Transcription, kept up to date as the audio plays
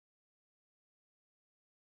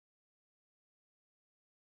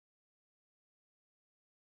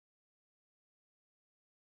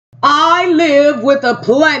live with a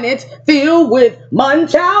planet filled with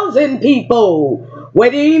Munchausen people,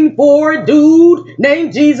 waiting for a dude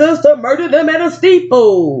named Jesus to murder them at a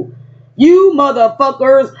steeple. You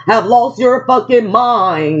motherfuckers have lost your fucking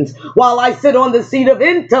minds while I sit on the seat of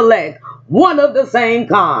intellect, one of the same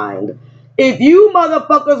kind. If you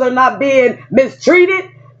motherfuckers are not being mistreated,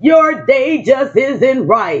 your day just isn't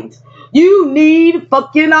right. You need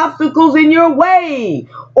fucking obstacles in your way,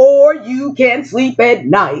 or you can't sleep at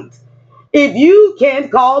night. If you can't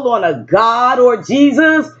call on a God or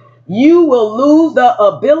Jesus, you will lose the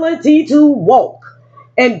ability to walk.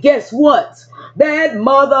 And guess what? That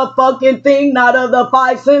motherfucking thing not of the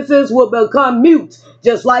five senses will become mute,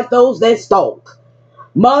 just like those that stalk.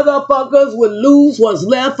 Motherfuckers will lose what's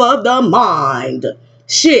left of the mind.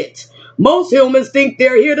 Shit. Most humans think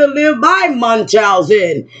they're here to live by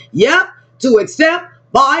Munchausen. Yep, to accept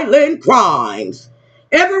violent crimes.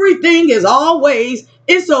 Everything is always,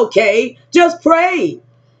 it's okay, just pray.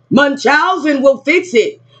 Munchausen will fix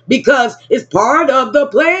it because it's part of the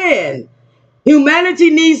plan. Humanity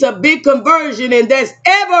needs a big conversion, and that's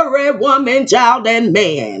every woman, child, and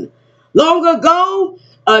man. Long ago,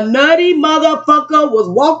 a nutty motherfucker was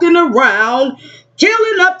walking around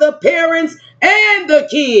killing up the parents and the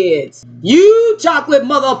kids. You chocolate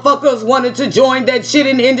motherfuckers wanted to join that shit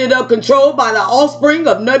and ended up controlled by the offspring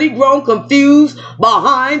of nutty grown confused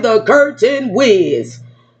behind the curtain whiz.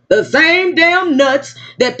 The same damn nuts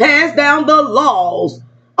that pass down the laws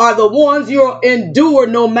are the ones you'll endure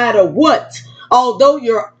no matter what, although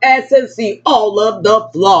your asses see all of the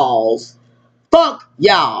flaws. Fuck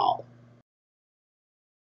y'all.